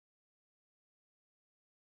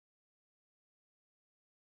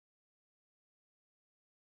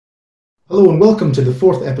Hello and welcome to the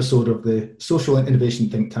fourth episode of the Social and Innovation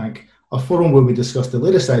Think Tank, a forum where we discuss the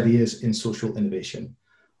latest ideas in social innovation.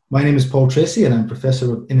 My name is Paul Tracy and I'm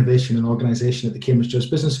Professor of Innovation and Organisation at the Cambridge Jewish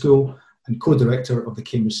Business School and Co-Director of the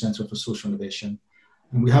Cambridge Centre for Social Innovation.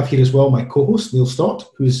 And we have here as well my co-host Neil Stott,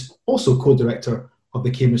 who is also Co-Director of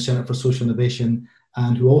the Cambridge Centre for Social Innovation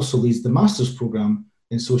and who also leads the Master's Programme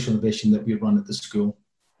in Social Innovation that we run at the school.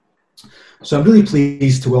 So I'm really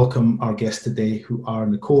pleased to welcome our guests today, who are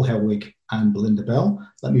Nicole Helwig and Belinda Bell.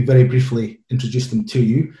 Let me very briefly introduce them to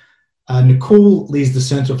you. Nicole leads the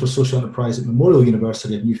Centre for Social Enterprise at Memorial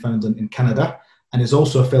University of Newfoundland in Canada and is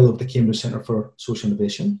also a fellow of the Cambridge Centre for Social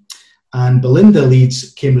Innovation. And Belinda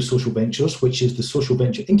leads Cambridge Social Ventures, which is the social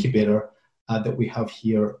venture incubator that we have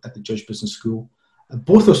here at the Judge Business School.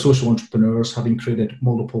 Both are social entrepreneurs, having created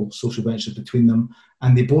multiple social ventures between them,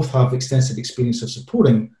 and they both have extensive experience of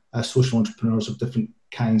supporting social entrepreneurs of different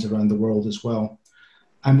kinds around the world as well.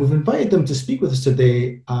 And we've invited them to speak with us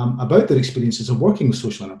today about their experiences of working with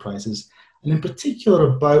social enterprises, and in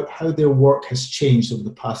particular about how their work has changed over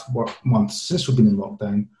the past months since we've been in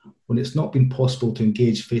lockdown, when it's not been possible to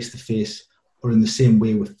engage face-to-face or in the same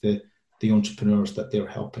way with the entrepreneurs that they're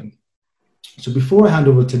helping. So before I hand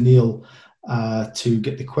over to Neil to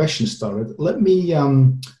get the questions started, let me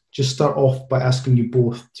just start off by asking you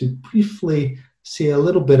both to briefly say a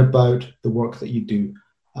little bit about the work that you do.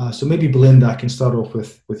 So maybe Belinda, I can start off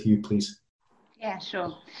with you, please. Yeah,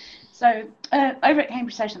 sure. So over at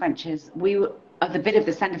Cambridge Social Ventures, we are the bit of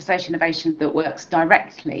the Centre for Social Innovation that works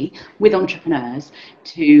directly with entrepreneurs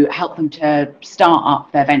to help them to start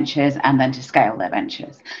up their ventures and then to scale their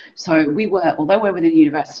ventures. So we work, although we're within a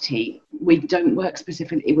university, we don't work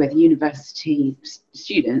specifically with university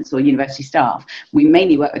students or university staff. We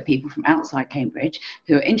mainly work with people from outside Cambridge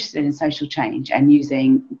who are interested in social change and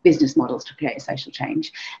using business models to create social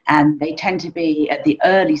change. And they tend to be at the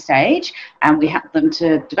early stage, and we help them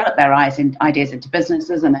to develop their ideas into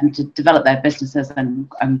businesses and then to develop their businesses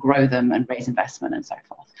and grow them and raise investment and so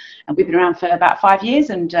forth. And we've been around for about 5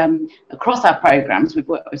 years, and across our programs, we've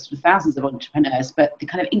worked with thousands of entrepreneurs, but the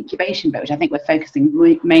kind of incubation bit, which I think we're focusing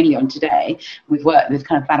mainly on today, we've worked with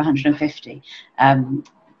kind of about 150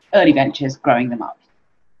 early ventures, growing them up.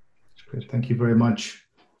 Great. Thank you very much.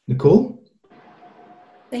 Nicole?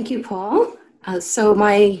 Thank you, Paul.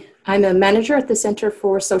 I'm a manager at the Centre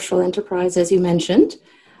for Social Enterprise, as you mentioned,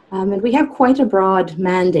 and we have quite a broad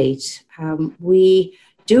mandate. We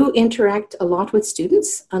do interact a lot with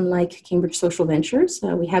students, unlike Cambridge Social Ventures.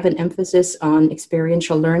 We have an emphasis on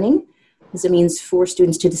experiential learning, as it means for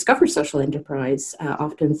students to discover social enterprise,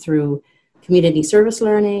 often through community service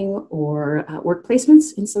learning or work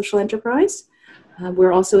placements in social enterprise.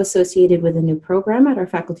 We're also associated with a new program at our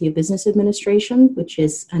Faculty of Business Administration, which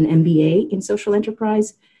is an MBA in social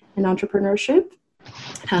enterprise and entrepreneurship.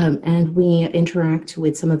 And we interact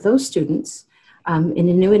with some of those students in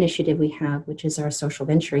a new initiative we have, which is our Social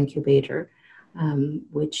Venture Incubator,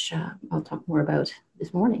 which I'll talk more about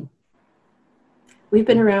this morning. We've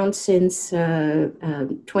been around since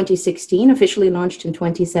 2016, officially launched in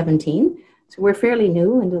 2017. So we're fairly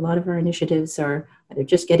new, and a lot of our initiatives are either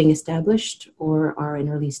just getting established or are in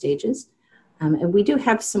early stages. And we do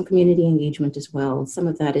have some community engagement as well. Some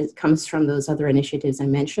of that comes from those other initiatives I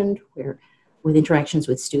mentioned, with interactions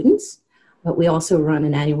with students. But we also run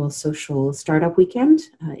an annual social startup weekend,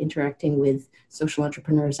 interacting with social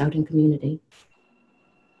entrepreneurs out in community.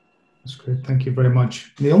 That's great. Thank you very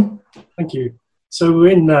much. Neil? Thank you. So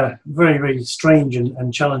we're in very, very strange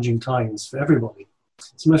and challenging times for everybody.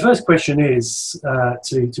 So my first question is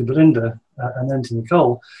to Belinda and then to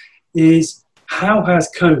Nicole, is how has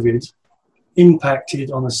COVID impacted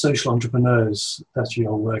on the social entrepreneurs that you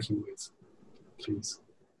are working with, please?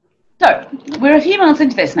 So we're a few months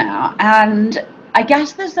into this now, and I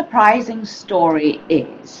guess the surprising story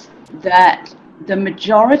is that the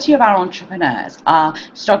majority of our entrepreneurs are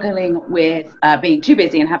struggling with being too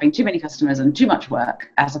busy and having too many customers and too much work,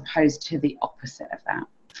 as opposed to the opposite of that.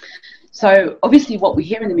 So obviously what we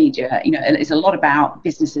hear in the media, is a lot about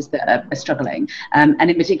businesses that are struggling, and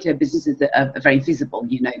in particular businesses that are very visible,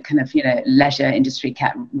 leisure industry,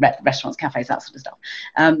 restaurants, cafes, that sort of stuff.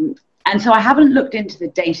 And so I haven't looked into the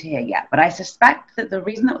data here yet, but I suspect that the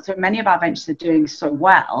reason that so many of our ventures are doing so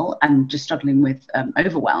well and just struggling with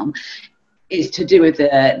overwhelm is to do with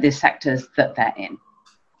the sectors that they're in.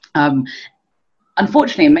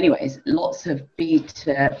 Unfortunately, in many ways, lots of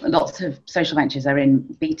social ventures are in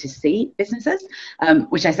B2C businesses,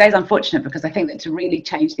 which I say is unfortunate because I think that to really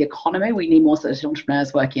change the economy, we need more social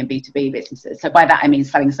entrepreneurs working in B2B businesses. So by that, I mean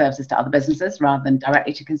selling services to other businesses rather than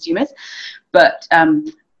directly to consumers. But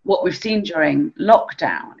what we've seen during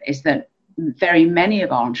lockdown is that very many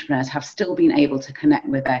of our entrepreneurs have still been able to connect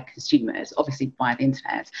with their consumers, obviously via the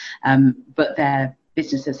internet, but their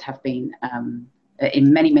businesses have been,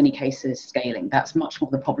 in many cases, scaling. That's much more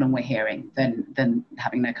the problem we're hearing than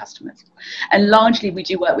having no customers. And largely, we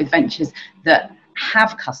do work with ventures that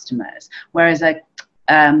have customers, whereas a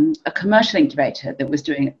commercial incubator that was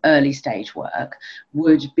doing early stage work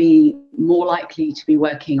would be more likely to be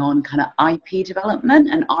working on kind of IP development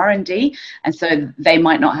and R&D, and so they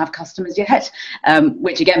might not have customers yet,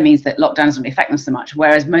 which again means that lockdown doesn't affect them so much,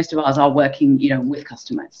 whereas most of ours are working, with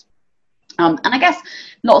customers. And I guess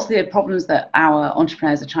lots of the problems that our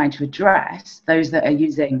entrepreneurs are trying to address, those that are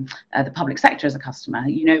using the public sector as a customer,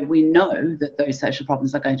 we know that those social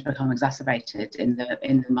problems are going to become exacerbated in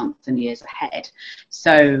the months and years ahead.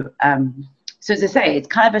 So as I say, it's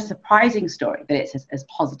kind of a surprising story that it's as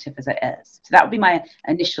positive as it is. So that would be my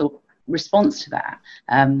initial response to that.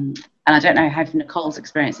 And I don't know how Nicole's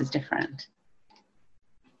experience is different.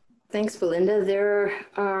 Thanks, Belinda. There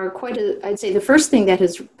are I'd say the first thing that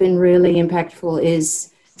has been really impactful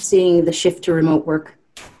is seeing the shift to remote work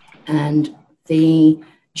and the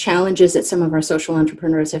challenges that some of our social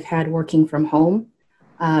entrepreneurs have had working from home.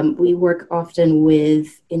 We work often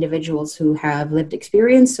with individuals who have lived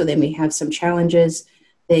experience, so they may have some challenges.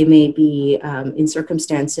 They may be in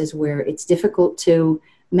circumstances where it's difficult to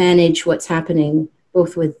manage what's happening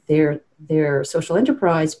both with their social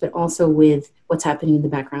enterprise, but also with what's happening in the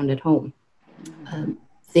background at home. And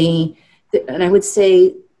I would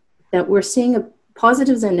say that we're seeing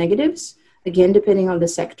positives and negatives, again, depending on the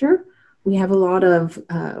sector. We have a lot of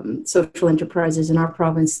social enterprises in our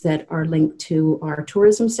province that are linked to our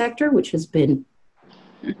tourism sector, which has been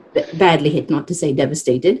badly hit, not to say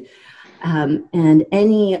devastated. And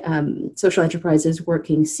any social enterprises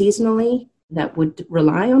working seasonally that would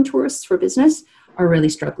rely on tourists for business are really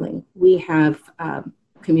struggling. We have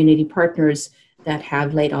community partners that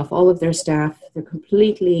have laid off all of their staff. They're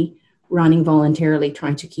completely running voluntarily,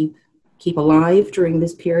 trying to keep alive during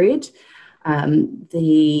this period. On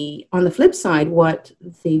the flip side, what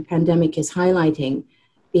the pandemic is highlighting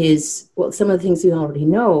is, some of the things we already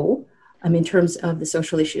know in terms of the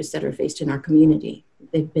social issues that are faced in our community.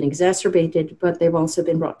 They've been exacerbated, but they've also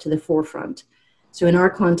been brought to the forefront. So in our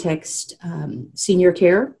context, senior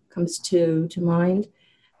care comes to mind,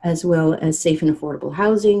 as well as safe and affordable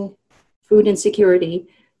housing, food insecurity.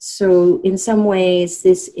 So in some ways,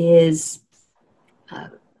 this is, I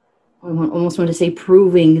almost want to say,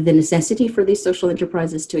 proving the necessity for these social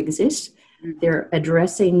enterprises to exist. They're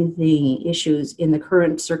addressing the issues in the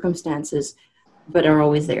current circumstances, but are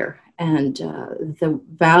always there. And the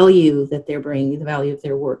value that they're bringing, the value of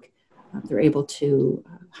their work, they're able to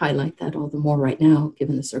highlight that all the more right now,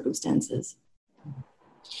 given the circumstances.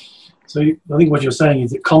 So I think what you're saying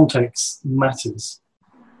is that context matters.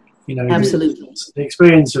 Absolutely. The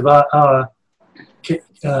experience of our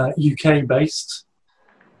UK-based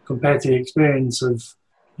compared to the experience of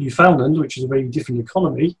Newfoundland, which is a very different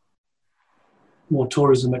economy, more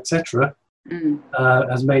tourism, etc.,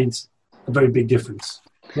 has made a very big difference.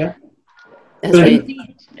 Yeah. That's right.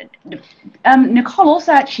 Nicole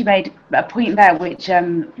also actually made a point there, which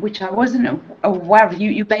I wasn't aware of.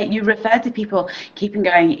 You referred to people keeping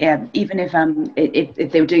going, even if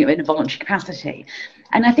they were doing it in a voluntary capacity.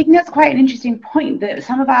 And I think that's quite an interesting point, that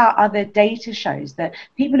some of our other data shows that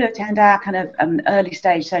people who attend our kind of early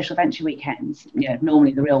stage social venture weekends,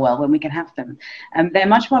 normally the real world when we can have them, they're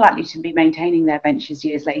much more likely to be maintaining their ventures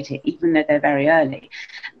years later, even though they're very early.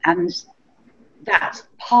 And that's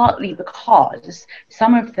partly because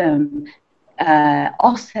some of them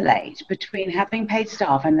oscillate between having paid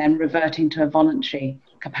staff and then reverting to a voluntary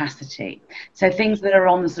capacity. So things that are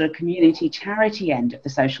on the sort of community charity end of the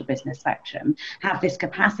social business spectrum have this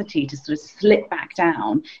capacity to sort of slip back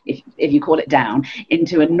down, if you call it down,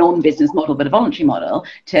 into a non-business model but a voluntary model,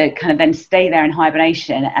 to kind of then stay there in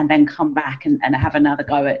hibernation and then come back and have another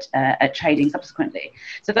go at trading subsequently.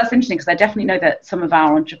 So that's interesting, because I definitely know that some of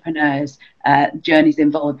our entrepreneurs' journeys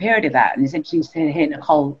involve a period of that, and it's interesting to hear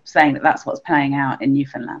Nicole saying that that's what's playing out in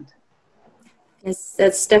Newfoundland. Yes,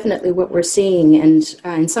 that's definitely what we're seeing. And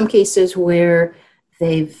in some cases where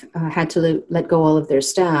they've had to let go all of their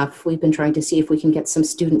staff, we've been trying to see if we can get some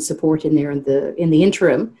student support in there in the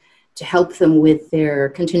interim to help them with their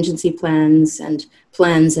contingency plans and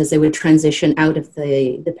plans as they would transition out of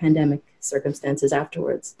the pandemic circumstances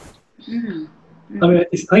afterwards. Mm. I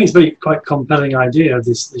think it's a quite compelling idea of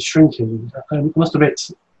this shrinking. I must admit,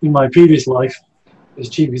 in my previous life as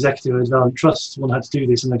chief executive of Development Trust, one had to do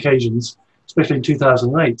this on occasions, especially in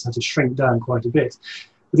 2008, had to shrink down quite a bit.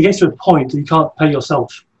 But it gets to a point that you can't pay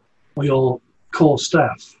yourself or your core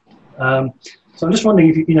staff. So I'm just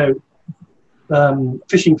wondering if,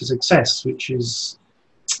 Fishing for Success, which is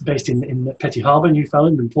based in Petty Harbour,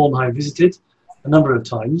 Newfoundland, and Paul and I visited a number of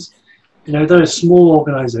times. You know, they're a small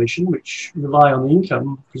organisation which rely on the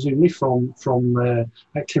income, presumably, from their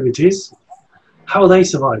activities. How are they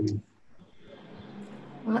surviving?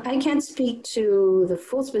 Well, I can't speak to the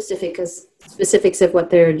full specifics of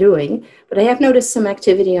what they're doing, but I have noticed some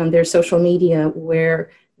activity on their social media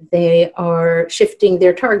where they are shifting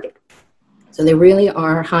their target. So they really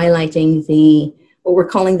are highlighting what we're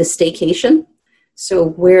calling the staycation. So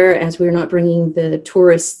whereas we're not bringing the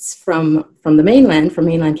tourists from the mainland, from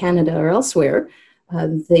mainland Canada or elsewhere,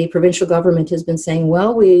 the provincial government has been saying,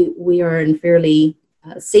 well, we are in fairly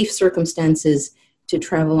safe circumstances to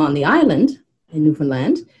travel on the island in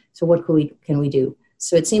Newfoundland. So what can we do?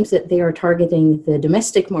 So it seems that they are targeting the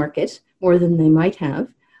domestic market more than they might have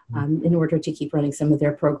in order to keep running some of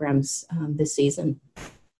their programs this season.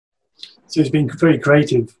 So it's been very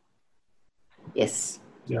creative. Yes.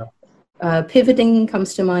 Yeah. Pivoting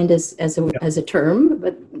comes to mind as a term,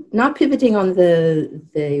 but not pivoting on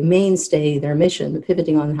the mainstay, their mission, but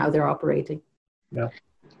pivoting on how they're operating. Yeah.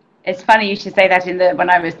 It's funny you should say that.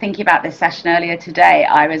 When I was thinking about this session earlier today,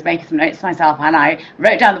 I was making some notes myself and I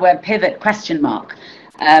wrote down the word pivot ? Because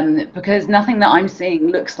nothing that I'm seeing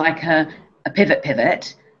looks like a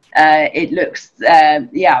pivot. It looks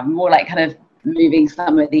more like kind of moving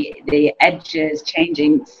some of the edges,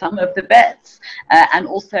 changing some of the bits, and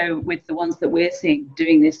also with the ones that we're seeing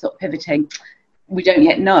doing this sort of pivoting, we don't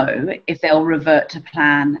yet know if they'll revert to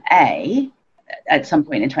plan A at some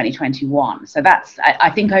point in 2021. So that's, I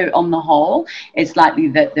think on the whole, it's likely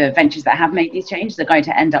that the ventures that have made these changes are going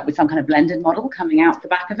to end up with some kind of blended model coming out the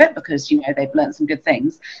back of it because, you know, they've learned some good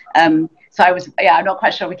things. So I'm not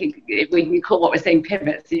quite sure if we can call what we're saying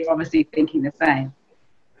pivots. So you're obviously thinking the same.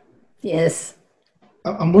 Yes.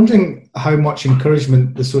 I'm wondering how much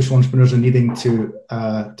encouragement the social entrepreneurs are needing to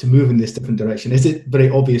move in this different direction. Is it very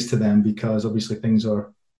obvious to them because obviously things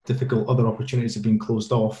are difficult, other opportunities have been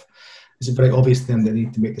closed off? Is it very obvious to them that they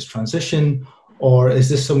need to make this transition? Or is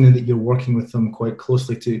this something that you're working with them quite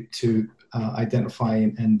closely to identify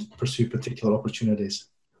and pursue particular opportunities?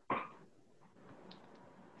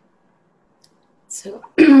 So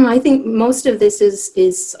I think most of this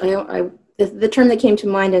is the term that came to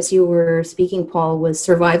mind as you were speaking, Paul, was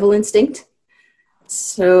survival instinct.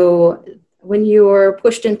 So when you're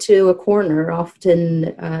pushed into a corner,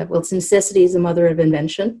 often, it's necessity is the mother of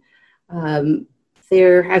invention.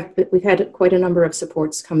 We've had quite a number of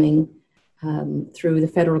supports coming through the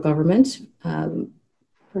federal government,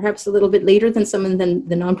 perhaps a little bit later than some in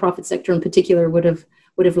the nonprofit sector in particular would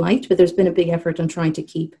have liked, but there's been a big effort on trying to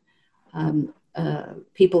keep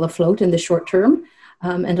people afloat in the short term.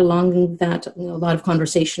 And along that, a lot of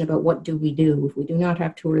conversation about what do we do if we do not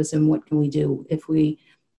have tourism, what can we do if we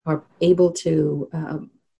are able to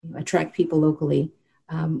attract people locally,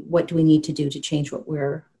 what do we need to do to change what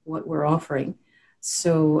we're offering.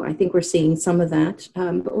 So I think we're seeing some of that,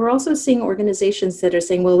 but we're also seeing organizations that are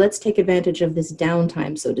saying, well, let's take advantage of this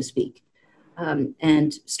downtime, so to speak,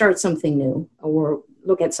 and start something new or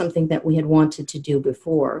look at something that we had wanted to do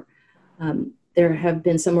before. There have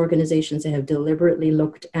been some organizations that have deliberately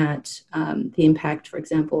looked at the impact, for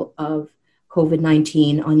example, of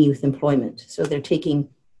COVID-19 on youth employment. So they're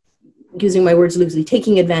using my words loosely,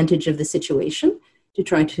 taking advantage of the situation to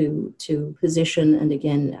try to position and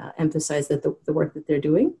again emphasize that the work that they're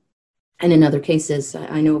doing. And in other cases,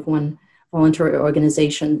 I know of one voluntary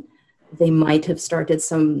organization, they might have started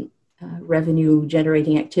some revenue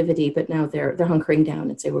generating activity, but now they're hunkering down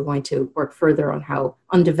and say we're going to work further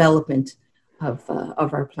on development of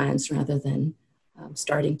our plans rather than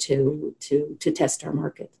starting to test our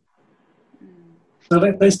market. So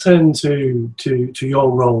let's turn to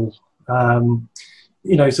your role. So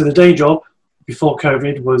the day job before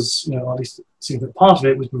COVID was, at least it seems that part of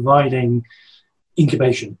it was providing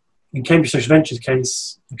incubation. In Cambridge Social Ventures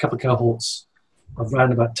case, a couple of cohorts of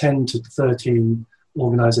around about 10 to 13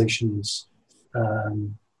 organisations.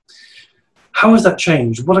 How has that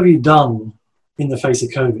changed? What have you done in the face of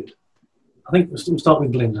COVID? I think we'll start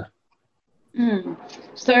with Belinda.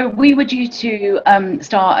 So we were due to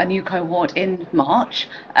start a new cohort in March,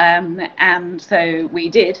 and so we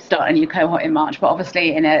did start a new cohort in March, but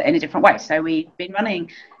obviously in a different way. So we've been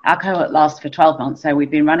running, our cohort lasts for 12 months, so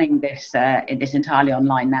we've been running this entirely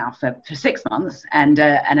online now for 6 months, and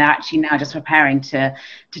are actually now just preparing to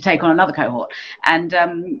take on another cohort.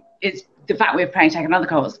 And it's the fact we're preparing to take another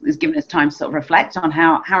cohort has given us time to sort of reflect on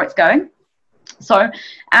how it's going. So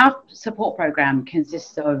our support program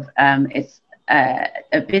consists of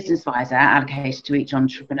a business advisor allocated to each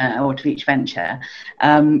entrepreneur or to each venture,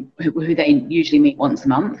 who they usually meet once a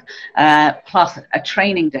month, plus a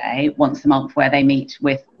training day once a month where they meet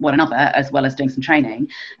with one another as well as doing some training,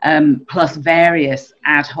 plus various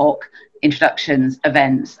ad hoc introductions,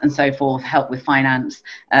 events, and so forth, help with finance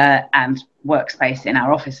and workspace in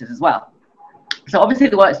our offices as well. So obviously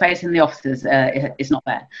the workspace in the offices is not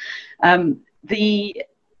there. The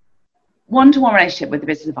one-to-one relationship with the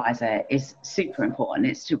business advisor is super important.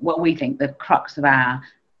 It's what we think the crux of our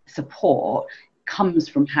support comes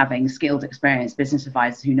from having skilled, experienced business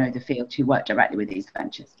advisors who know the field, who work directly with these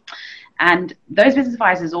ventures. And those business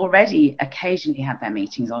advisors already occasionally have their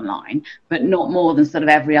meetings online, but not more than sort of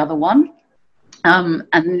every other one. And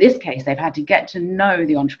in this case, they've had to get to know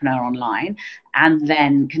the entrepreneur online and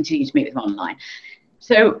then continue to meet with them online.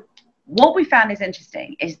 So what we found is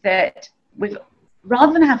interesting is that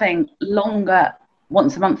rather than having longer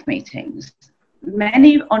once-a-month meetings,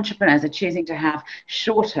 many entrepreneurs are choosing to have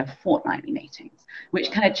shorter fortnightly meetings,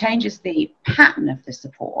 which kind of changes the pattern of the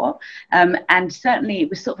support. And certainly it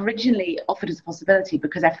was sort of originally offered as a possibility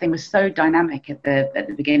because everything was so dynamic at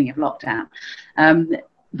the beginning of lockdown.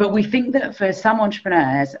 But we think that for some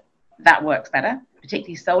entrepreneurs, that works better,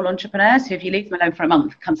 particularly sole entrepreneurs who, if you leave them alone for a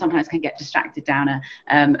month, sometimes can get distracted down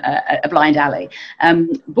a blind alley.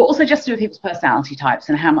 But also just to do with people's personality types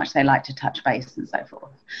and how much they like to touch base and so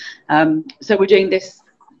forth. So we're doing this,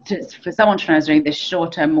 for some entrepreneurs, doing this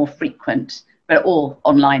shorter, more frequent, but all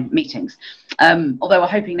online meetings. Although we're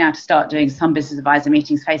hoping now to start doing some business advisor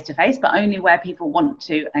meetings face-to-face, but only where people want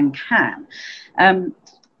to and can.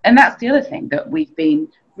 And that's the other thing that we've been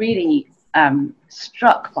really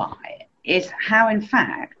struck by, is how, in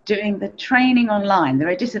fact, doing the training online, there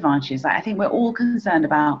are disadvantages. I think we're all concerned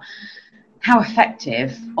about how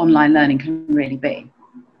effective online learning can really be.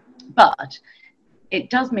 But it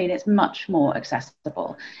does mean it's much more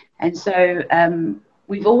accessible. And so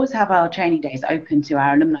we've always have our training days open to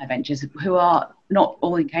our alumni ventures who are not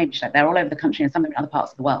all in Cambridgeshire, they're all over the country and some in other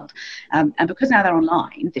parts of the world. And because now they're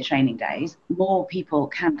online, the training days, more people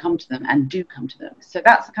can come to them and do come to them. So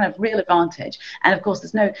that's a kind of real advantage. And of course,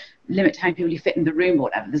 there's no limit to how many people you fit in the room or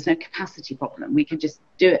whatever. There's no capacity problem. We can just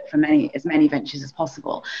do it for as many ventures as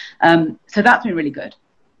possible. So that's been really good.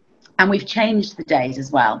 And we've changed the days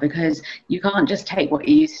as well, because you can't just take what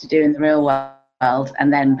you used to do in the real world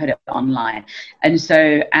and then put it online. And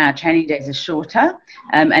so our training days are shorter.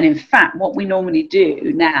 And in fact, what we normally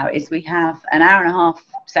do now is we have an hour and a half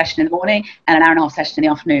session in the morning and an hour and a half session in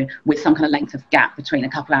the afternoon with some kind of length of gap between, a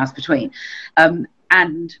couple hours between.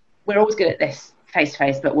 And we're always good at this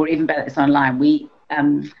face-to-face, but we're even better at this online. We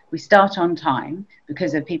start on time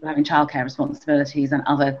because of people having childcare responsibilities and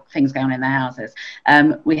other things going on in their houses.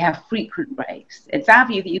 We have frequent breaks. It's our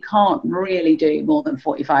view that you can't really do more than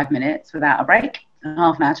 45 minutes without a break,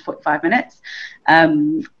 half an hour to 45 minutes.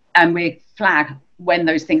 And we flag when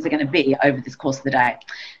those things are going to be over this course of the day.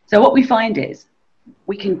 So what we find is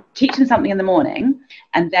we can teach them something in the morning,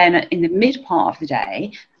 and then in the mid part of the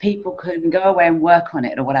day, people can go away and work on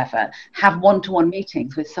it or whatever, have one-to-one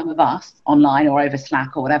meetings with some of us online or over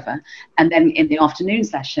Slack or whatever. And then in the afternoon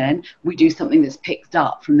session, we do something that's picked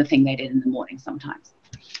up from the thing they did in the morning sometimes.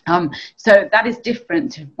 So that is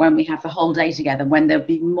different to when we have the whole day together, when there'll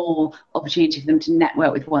be more opportunity for them to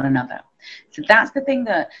network with one another. So that's the thing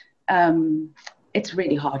that it's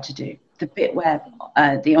really hard to do. The bit where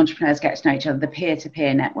the entrepreneurs get to know each other, the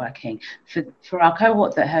peer-to-peer networking. For our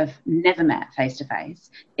cohort that have never met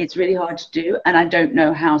face-to-face, it's really hard to do, and I don't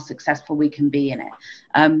know how successful we can be in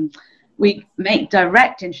it. We make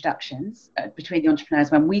direct introductions between the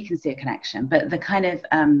entrepreneurs when we can see a connection, but the kind of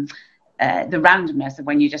the randomness of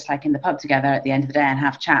when you're just like in the pub together at the end of the day and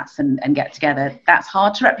have chats and get together, that's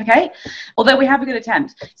hard to replicate, although we have a good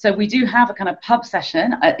attempt. So we do have a kind of pub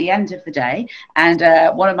session at the end of the day, and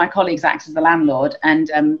one of my colleagues acts as the landlord,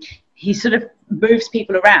 and he sort of moves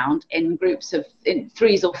people around in groups of in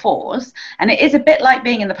threes or fours, and it is a bit like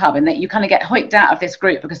being in the pub in that you kind of get hoiked out of this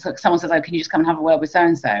group because someone says, oh, can you just come and have a word with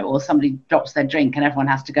so-and-so, or somebody drops their drink and everyone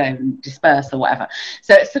has to go and disperse or whatever.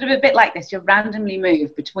 So it's sort of a bit like this. You're randomly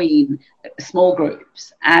moved between small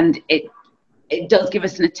groups, and it does give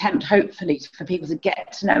us an attempt, hopefully, for people to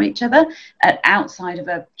get to know each other outside of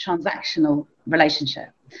a transactional relationship.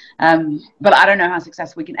 But I don't know how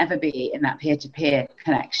successful we can ever be in that peer-to-peer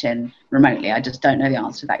connection remotely. I just don't know the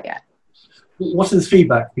answer to that yet. What has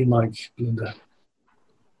feedback been like, Belinda?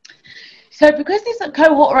 So because this cohort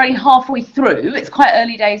are already halfway through, it's quite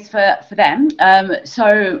early days for them.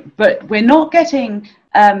 But we're not getting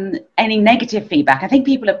any negative feedback. I think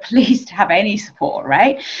people are pleased to have any support,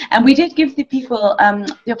 right? And we did give the people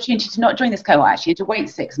the opportunity to not join this cohort, actually, to wait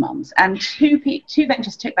 6 months. And two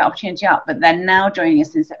ventures took that opportunity up, but they're now joining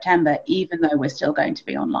us in September, even though we're still going to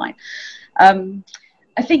be online.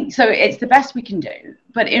 I think so. It's the best we can do.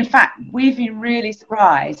 But in fact, we've been really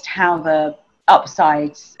surprised how the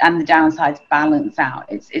upsides and the downsides balance out.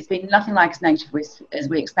 It's been nothing like as negative as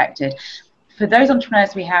we expected. For those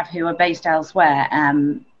entrepreneurs we have who are based elsewhere,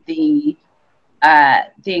 the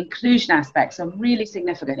inclusion aspects are really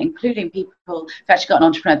significant, including people who've actually got an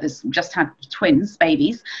entrepreneur that's just had twins,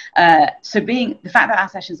 babies. So the fact that our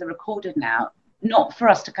sessions are recorded now, not for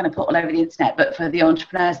us to kind of put all over the internet, but for the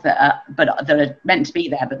entrepreneurs that are meant to be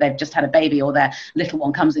there, but they've just had a baby or their little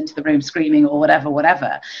one comes into the room screaming or whatever.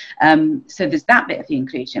 So there's that bit of the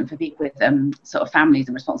inclusion for people with sort of families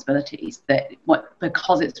and responsibilities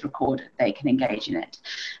because it's recorded, they can engage in it.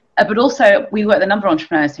 But also, we work with a number of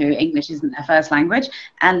entrepreneurs who English isn't their first language.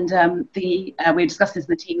 And we discussed this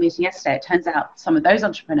in the team meeting yesterday. It turns out some of those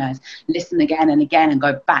entrepreneurs listen again and again and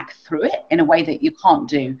go back through it in a way that you can't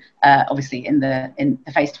do, obviously, in the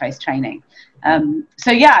face-to-face training.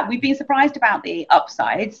 So, yeah, we've been surprised about the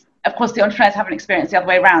upsides. Of course, the entrepreneurs haven't experienced the other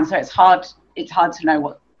way around, so it's hard to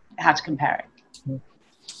know how to compare it.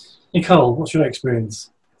 Nicole, what's your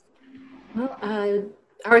experience? Well,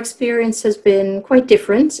 our experience has been quite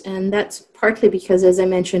different, and that's partly because, as I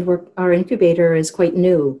mentioned, our incubator is quite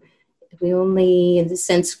new. We only, in the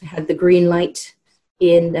sense, had the green light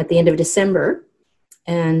at the end of December,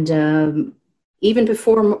 and even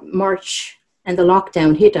before March and the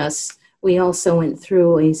lockdown hit us, we also went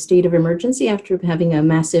through a state of emergency after having a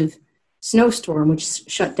massive snowstorm, which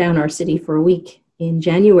shut down our city for a week in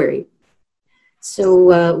January.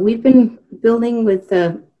 So we've been building with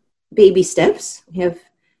baby steps. We have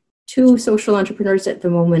 2 social entrepreneurs at the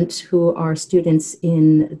moment who are students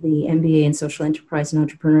in the MBA in Social Enterprise and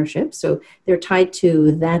Entrepreneurship. So they're tied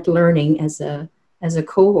to that learning as a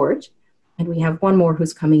cohort. And we have one more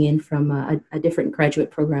who's coming in from a different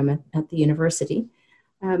graduate program at the university.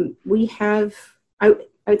 We have, I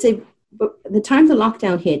would say, the time the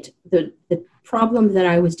lockdown hit, the problem that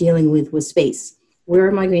I was dealing with was space. Where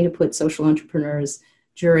am I going to put social entrepreneurs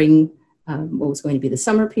during what was going to be the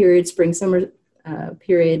summer period, spring-summer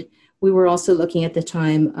period? We were also looking at the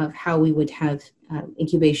time of how we would have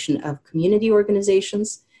incubation of community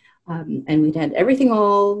organizations. And we'd had everything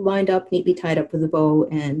all lined up, neatly tied up with a bow,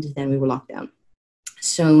 and then we were locked down.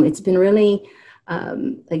 So it's been really, a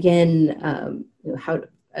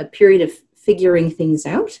period of figuring things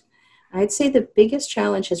out. I'd say the biggest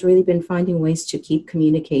challenge has really been finding ways to keep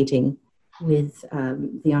communicating with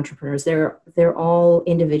the entrepreneurs. They're all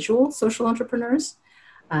individual social entrepreneurs.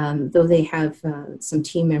 Though they have some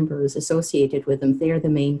team members associated with them, they are the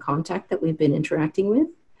main contact that we've been interacting with.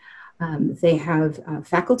 They have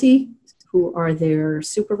faculty who are their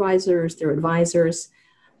supervisors, their advisors,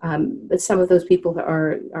 but some of those people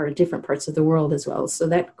are in different parts of the world as well. So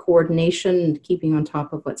that coordination, keeping on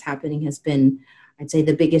top of what's happening has been, I'd say,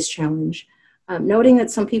 the biggest challenge. Noting that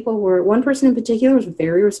some people one person in particular was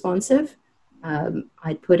very responsive.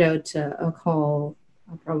 I'd put out a call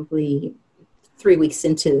probably 3 weeks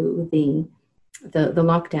into the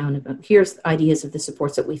lockdown about here's ideas of the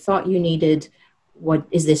supports that we thought you needed. What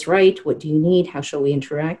is this right? What do you need? How shall we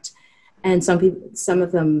interact? And some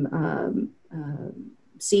of them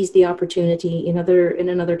seized the opportunity. In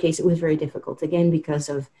another case, it was very difficult, again, because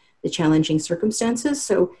of the challenging circumstances.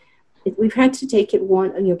 So we've had to take it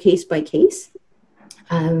case by case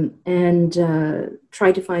and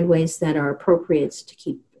try to find ways that are appropriate to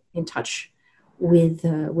keep in touch with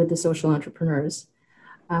the social entrepreneurs.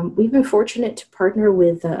 We've been fortunate to partner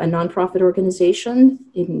with a nonprofit organization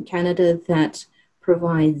in Canada that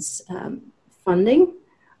provides funding.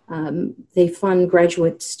 They fund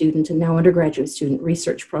graduate student and now undergraduate student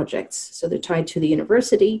research projects. So they're tied to the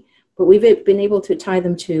university, but we've been able to tie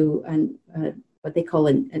them to what they call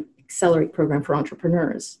an Accelerate program for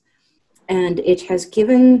entrepreneurs. And it has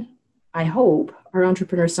given, I hope, our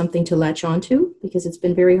entrepreneurs something to latch onto, because it's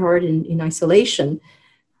been very hard in isolation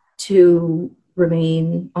to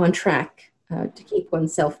remain on track, to keep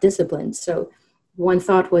oneself disciplined. So one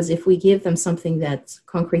thought was, if we give them something that's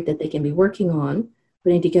concrete that they can be working on,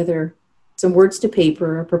 putting together some words to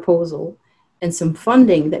paper, a proposal, and some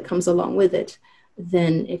funding that comes along with it,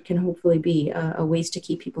 then it can hopefully be a ways to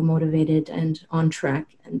keep people motivated and on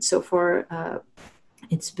track. And so far,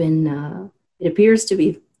 it appears to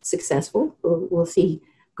be successful. We'll see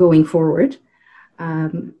going forward.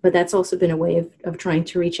 But that's also been a way of trying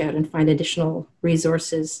to reach out and find additional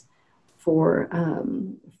resources for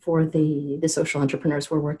the social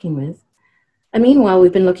entrepreneurs we're working with. And meanwhile,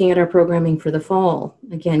 we've been looking at our programming for the fall,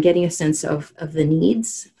 again, getting a sense of the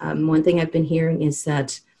needs. One thing I've been hearing is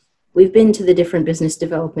that we've been to the different business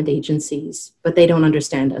development agencies, but they don't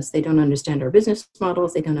understand us. They don't understand our business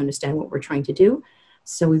models. They don't understand what we're trying to do.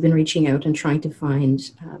 So we've been reaching out and trying to find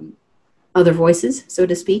other voices, so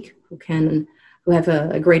to speak, who have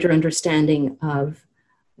a greater understanding of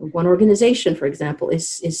one organization, for example,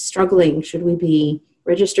 is struggling. Should we be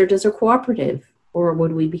registered as a cooperative? Or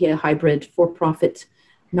would we be a hybrid for-profit,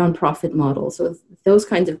 non-profit model? So those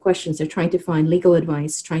kinds of questions, they're trying to find legal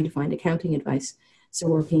advice, trying to find accounting advice. So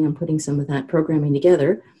working on putting some of that programming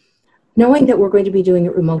together, knowing that we're going to be doing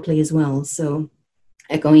it remotely as well. So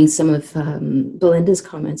echoing some of Belinda's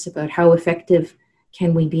comments about how effective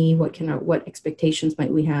can we be, what expectations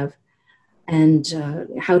might we have, and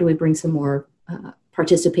how do we bring some more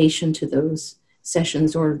participation to those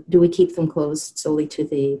sessions, or do we keep them closed solely to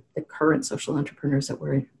the current social entrepreneurs that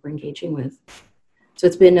we're engaging with? So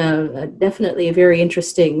it's been definitely a very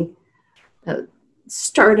interesting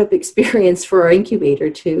startup experience for our incubator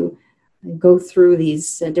to go through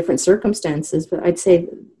these different circumstances. But I'd say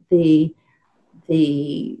the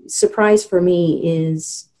surprise for me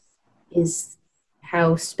is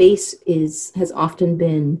how space has often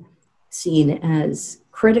been seen as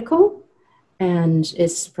critical, and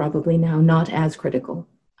is probably now not as critical.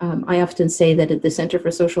 I often say that at the Center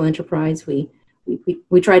for Social Enterprise, we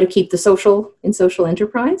try to keep the social in social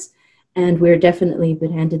enterprise, and we're definitely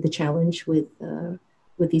been handed the challenge with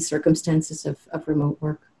these circumstances of remote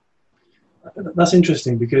work. That's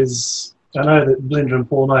interesting, because I know that Belinda and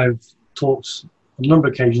Paul and I have talked on a number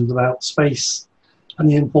of occasions about space and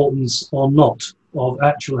the importance or not of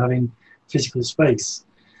actual having physical space.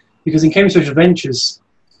 Because in Cambridge Social Ventures,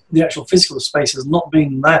 the actual physical space has not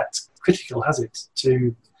been that critical, has it,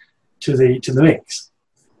 to the mix?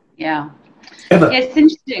 Yeah. Ever. Yeah, it's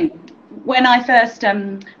interesting. When I first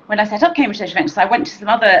when I set up Cambridge Social Ventures, I went to some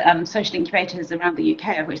other social incubators around the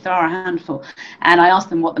UK, of which there are a handful, and I asked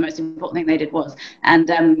them what the most important thing they did was. And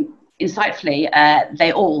insightfully,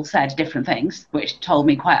 they all said different things, which told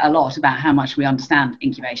me quite a lot about how much we understand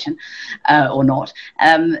incubation or not.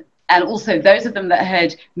 And also, those of them that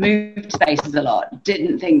had moved spaces a lot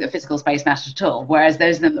didn't think that physical space mattered at all, whereas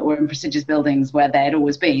those of them that were in prestigious buildings where they had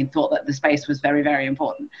always been thought that the space was very, very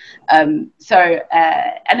important. And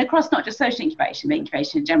across not just social incubation, but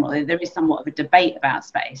incubation in general, there is somewhat of a debate about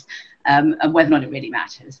space and whether or not it really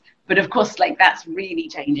matters. But of course, like, that's really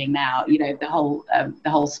changing now. You know, the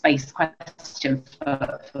whole space question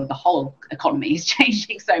for the whole economy is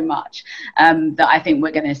changing so much that I think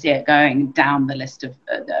we're going to see it going down the list of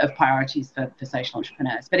priorities for social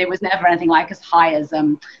entrepreneurs. But it was never anything like as high as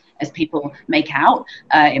people make out,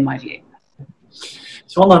 in my view.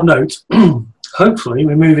 So on that note, hopefully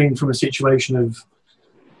we're moving from a situation of,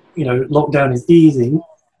 lockdown is easing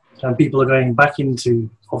and people are going back into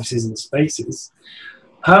offices and spaces.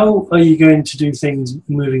 How are you going to do things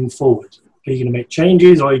moving forward? Are you going to make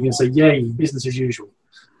changes, or are you going to say, yay, business as usual?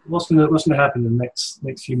 What's going to happen in the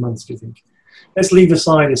next few months, do you think? Let's leave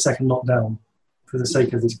aside a second lockdown for the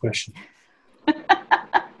sake of this question.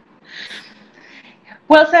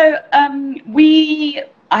 Well, so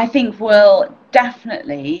I think will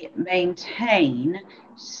definitely maintain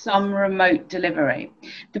some remote delivery.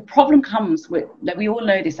 The problem comes with, like, we all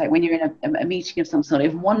know this, like when you're in a meeting of some sort,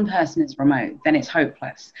 if one person is remote, then it's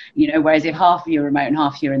hopeless, whereas if half of you are remote and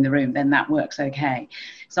half of you are in the room, then that works okay.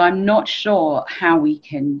 So I'm not sure how we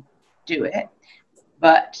can do it,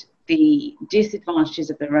 but the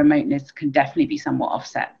disadvantages of the remoteness can definitely be somewhat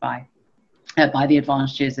offset by the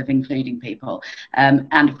advantages of including people,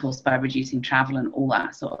 and of course by reducing travel and all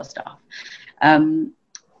that sort of stuff.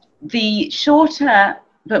 The shorter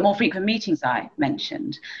but more frequent meetings I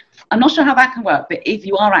mentioned, I'm not sure how that can work, but if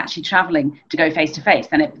you are actually travelling to go face to face,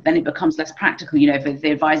 then it becomes less practical. If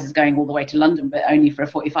the advisor's going all the way to London but only for a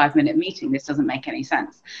 45-minute meeting, this doesn't make any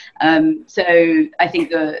sense. So I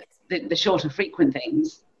think the shorter frequent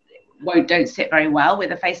things don't sit very well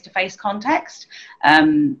with a face-to-face context.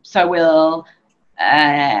 So we'll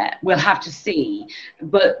have to see,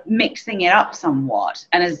 but mixing it up somewhat.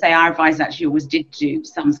 And as I say, our advisor actually always did do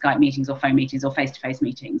some Skype meetings or phone meetings or face-to-face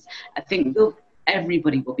meetings. I think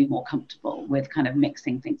everybody will be more comfortable with kind of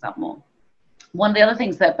mixing things up more. One of the other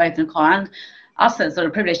things that both Nicole and us are sort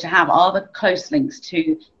of privileged to have are the close links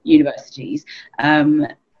to universities.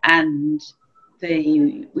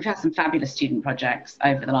 We've had some fabulous student projects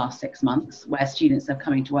over the last 6 months where students are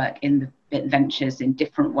coming to work in the ventures in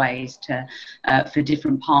different ways for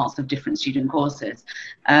different parts of different student courses.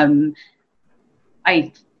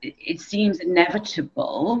 It seems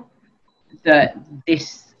inevitable that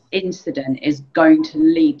this incident is going to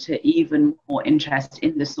lead to even more interest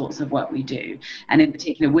in the sorts of work we do. And in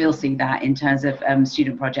particular, we'll see that in terms of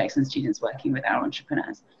student projects and students working with our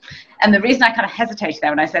entrepreneurs. And the reason I kind of hesitated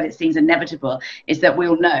there when I said it seems inevitable is that we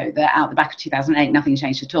all know that out the back of 2008, nothing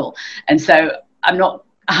changed at all. And so I'm not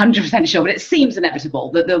 100% sure, but it seems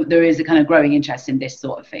inevitable that there is a kind of growing interest in this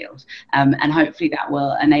sort of field. And hopefully that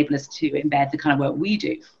will enable us to embed the kind of work we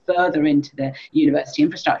do further into the university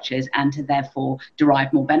infrastructures and to therefore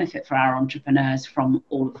derive more benefit for our entrepreneurs from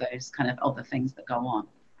all of those kind of other things that go on.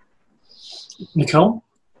 Nicole?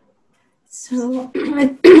 So,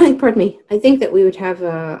 pardon me, I think that we would have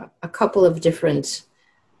a couple of different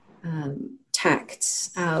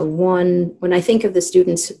tacts. One, when I think of the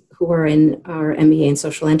students who are in our MBA in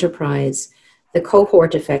social enterprise, the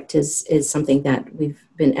cohort effect is something that we've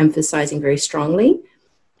been emphasizing very strongly.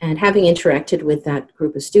 And having interacted with that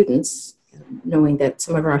group of students, knowing that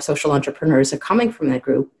some of our social entrepreneurs are coming from that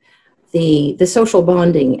group, the social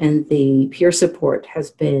bonding and the peer support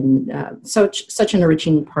has been such an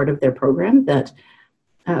enriching part of their program that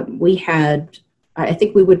I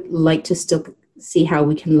think we would like to still see how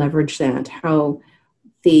we can leverage that, how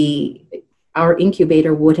our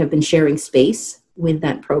incubator would have been sharing space with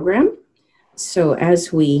that program. So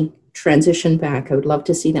as we transition back, I would love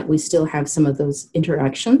to see that we still have some of those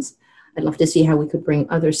interactions. I'd love to see how we could bring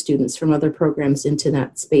other students from other programs into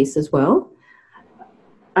that space as well.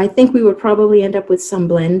 I think we would probably end up with some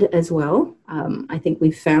blend as well. I think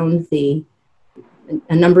we've found a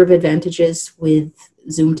number of advantages with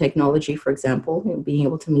Zoom technology, for example, being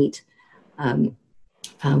able to meet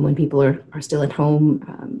when people are still at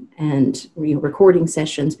home, and recording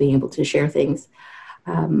sessions, being able to share things.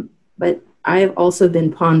 But I've also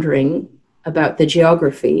been pondering about the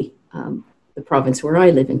geography. The province where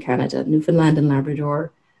I live in Canada, Newfoundland and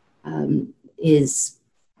Labrador, is,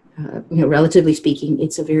 relatively speaking,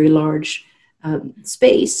 it's a very large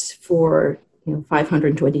space for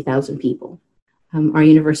 520,000 people. Our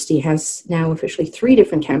university has now officially 3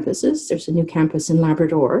 different campuses. There's a new campus in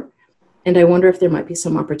Labrador. And I wonder if there might be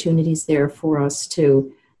some opportunities there for us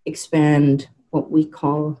to expand what we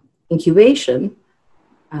call incubation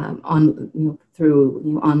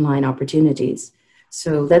through online opportunities.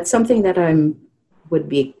 So that's something that would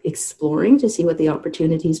be exploring to see what the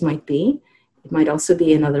opportunities might be. It might also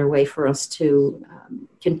be another way for us to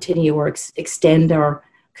continue or extend our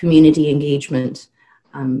community engagement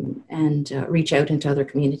and reach out into other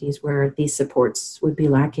communities where these supports would be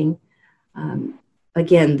lacking.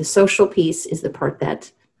 Again, the social piece is the part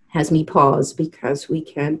that has me pause, because we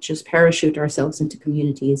can't just parachute ourselves into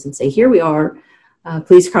communities and say, here we are,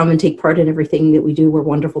 please come and take part in everything that we do. We're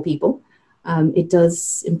wonderful people. It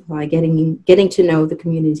does imply getting to know the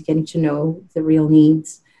communities, getting to know the real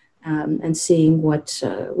needs, and seeing what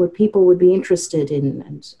people would be interested in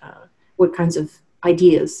and what kinds of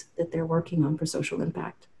ideas that they're working on for social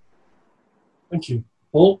impact. Thank you.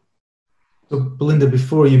 Paul? So, Belinda,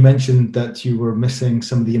 before you mentioned that you were missing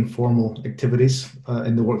some of the informal activities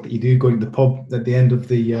in the work that you do, going to the pub at the end of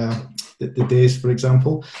the days, for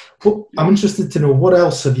example. Well, I'm interested to know, what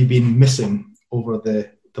else have you been missing over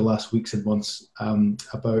the last weeks and months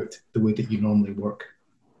about the way that you normally work?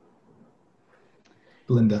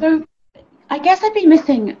 Belinda? So, I guess I've been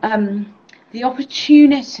missing the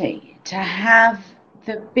opportunity to have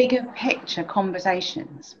the bigger picture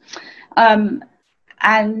conversations. And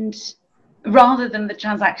rather than the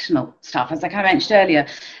transactional stuff, as I kind of mentioned earlier.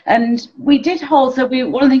 And we did hold, one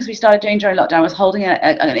of the things we started doing during lockdown was holding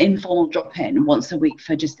an informal drop-in once a week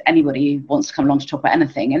for just anybody who wants to come along to talk about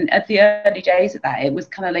anything. And at the early days of that, it was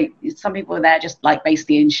kind of like, some people were there just like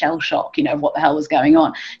basically in shell shock, what the hell was going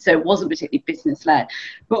on. So it wasn't particularly business-led.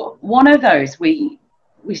 But one of those, we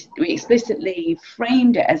explicitly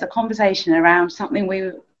framed it as a conversation around something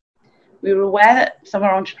we were aware that some of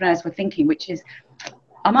our entrepreneurs were thinking, which is,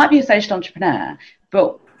 I might be a social entrepreneur,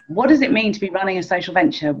 but what does it mean to be running a social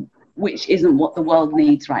venture which isn't what the world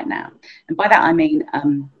needs right now? And by that I mean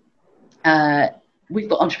we've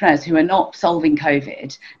got entrepreneurs who are not solving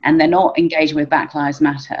COVID and they're not engaging with Black Lives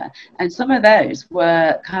Matter. And some of those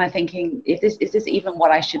were kind of thinking, is this even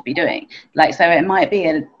what I should be doing? So it might be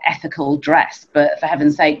an ethical dress, but for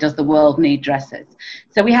heaven's sake, does the world need dresses?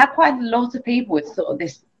 So we have quite a lot of people with sort of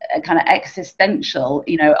this kind of existential,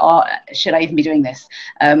 should I even be doing this?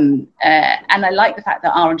 And I like the fact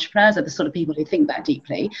that our entrepreneurs are the sort of people who think that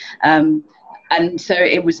deeply. And so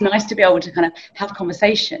it was nice to be able to kind of have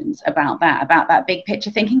conversations about that big picture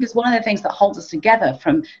thinking, because one of the things that holds us together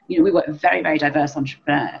from, we work with very, very diverse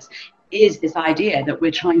entrepreneurs, is this idea that we're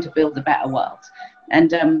trying to build a better world.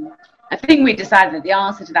 And I think we decided that the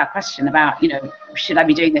answer to that question about, should I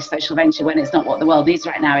be doing this social venture when it's not what the world needs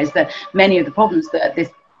right now, is that many of the problems that this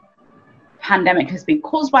pandemic has been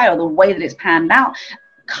caused by, or the way that it's panned out,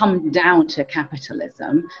 come down to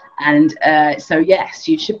capitalism. And so yes,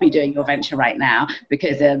 you should be doing your venture right now,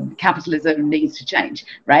 because capitalism needs to change,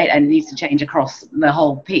 right? And it needs to change across the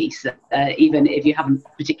whole piece, even if you haven't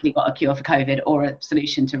particularly got a cure for COVID or a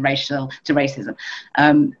solution to racism.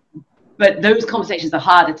 But those conversations are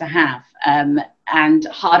harder to have, and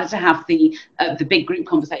harder to have the big group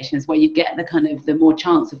conversations where you get the more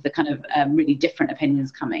chance of the kind of really different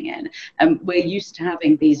opinions coming in. We're used to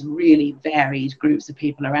having these really varied groups of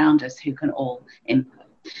people around us who can all input.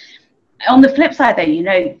 On the flip side,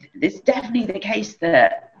 though, it's definitely the case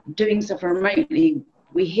that doing stuff remotely,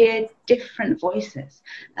 we hear different voices.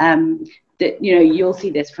 That, you'll see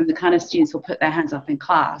this from the kind of students who will put their hands up in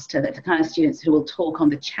class to the kind of students who will talk on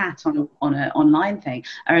the chat on an online thing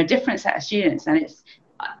are a different set of students. And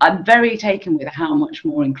I'm very taken with how much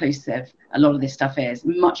more inclusive a lot of this stuff is,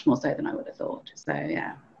 much more so than I would have thought. So,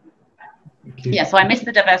 yeah. So I miss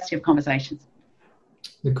the diversity of conversations.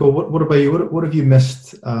 Nicole, what about you? What have you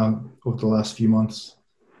missed over the last few months?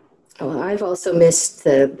 Oh, I've also missed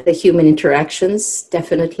the human interactions,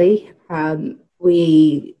 definitely.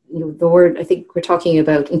 The word, I think we're talking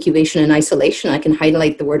about incubation and isolation. I can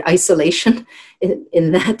highlight the word isolation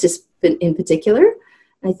in that just in particular.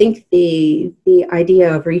 I think the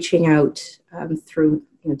idea of reaching out through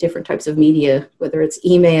different types of media, whether it's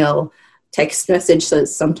email, text message, so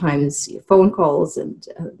sometimes phone calls and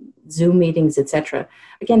Zoom meetings, etc.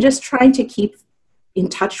 Again, just trying to keep in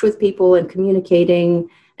touch with people and communicating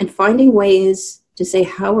and finding ways to say,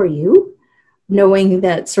 how are you? Knowing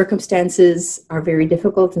that circumstances are very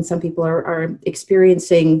difficult, and some people are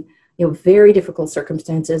experiencing very difficult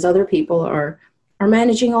circumstances. Other people are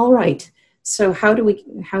managing all right. So how do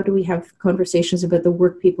we have conversations about the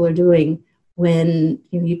work people are doing when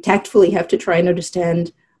you tactfully have to try and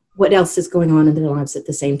understand what else is going on in their lives at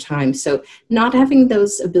the same time? So not having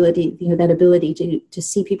that ability to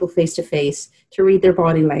see people face to face, to read their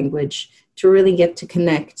body language, to really get to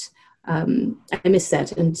connect. I miss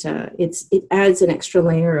that, and it adds an extra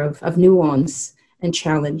layer of nuance and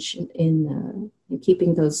challenge in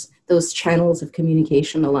keeping those channels of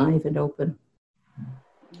communication alive and open.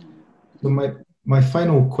 So my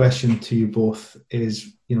final question to you both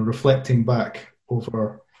is, reflecting back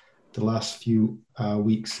over the last few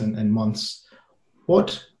weeks and months,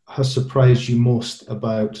 what has surprised you most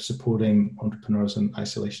about supporting entrepreneurs in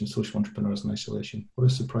isolation, social entrepreneurs in isolation? What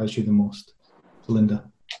has surprised you the most, Linda?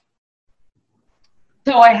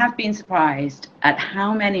 So I have been surprised at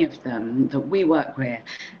how many of them that we work with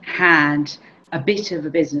had a bit of a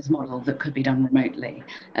business model that could be done remotely,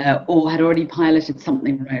 or had already piloted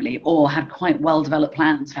something remotely, or had quite well developed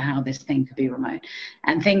plans for how this thing could be remote,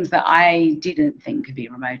 and things that I didn't think could be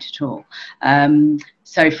remote at all.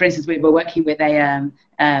 So for instance, we were working with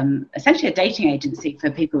essentially a dating agency for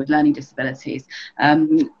people with learning disabilities,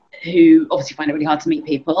 who obviously find it really hard to meet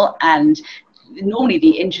people. And normally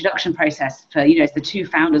the introduction process for, the two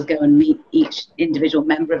founders go and meet each individual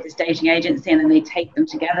member of this dating agency, and then they take them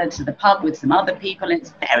together to the pub with some other people, and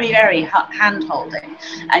it's very, very hand-holding.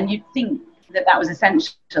 And you'd think that was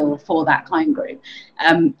essential for that client group.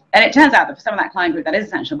 And it turns out that for some of that client group that is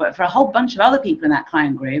essential, but for a whole bunch of other people in that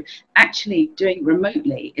client group, actually doing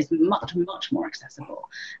remotely is much, much more accessible.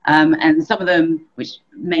 And some of them, which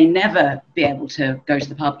may never be able to go to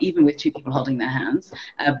the pub, even with two people holding their hands,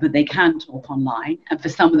 but they can talk online. And for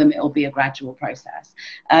some of them, it'll be a gradual process.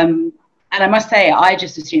 And I must say, I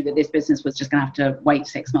just assumed that this business was just going to have to wait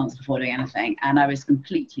 6 months before doing anything, and I was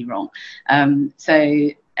completely wrong. And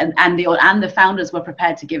the founders were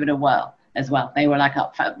prepared to give it a whirl as well. They were like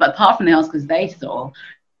up, but apart from the else, because they saw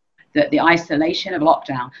that the isolation of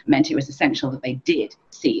lockdown meant it was essential that they did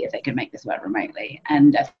see if they could make this work remotely.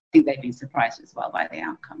 And I think they've been surprised as well by the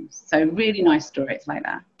outcomes. So really nice stories like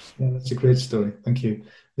that. Yeah, that's a great story. Thank you.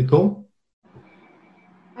 Nicole?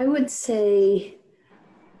 I would say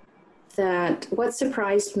that what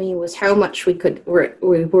surprised me was how much we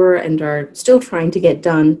were and are still trying to get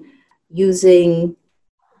done using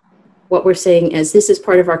what we're saying as this is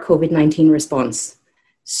part of our COVID-19 response.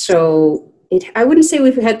 So I wouldn't say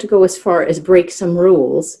we've had to go as far as break some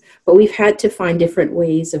rules, but we've had to find different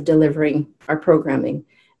ways of delivering our programming.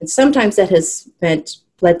 And sometimes that has meant,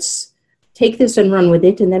 let's take this and run with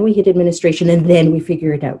it, and then we hit administration, and then we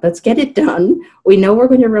figure it out. Let's get it done. We know we're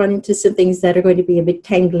going to run into some things that are going to be a bit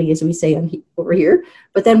tangly, as we say over here,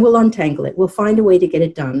 but then we'll untangle it. We'll find a way to get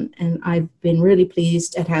it done. And I've been really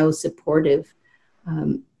pleased at how supportive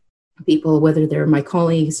people, whether they're my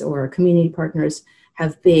colleagues or community partners,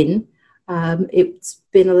 have been. It's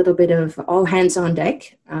been a little bit of all hands on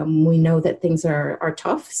deck. We know that things are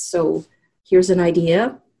tough. So here's an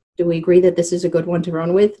idea. Do we agree that this is a good one to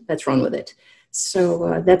run with? Let's run with it.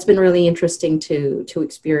 So that's been really interesting to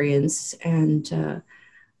experience. And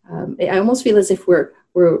I almost feel as if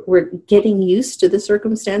we're getting used to the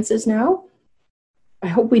circumstances now. I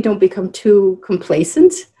hope we don't become too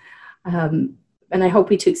complacent. And I hope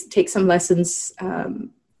we take some lessons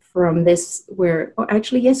from this where, oh,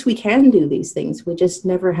 actually, yes, we can do these things. We just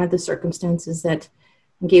never had the circumstances that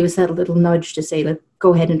gave us that little nudge to say, let's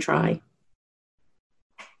go ahead and try.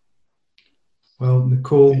 Well,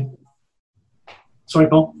 Nicole. Sorry,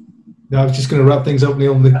 Paul. No, I was just going to wrap things up,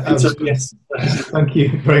 Neil. Yes. Thank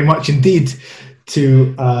you very much indeed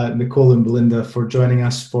to Nicole and Belinda for joining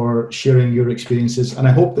us, for sharing your experiences. And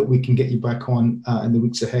I hope that we can get you back on in the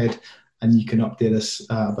weeks ahead, and you can update us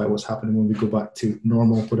about what's happening when we go back to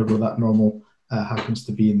normal, whatever that normal happens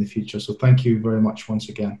to be in the future. So thank you very much once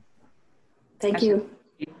again. Thank you.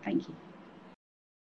 Thank you.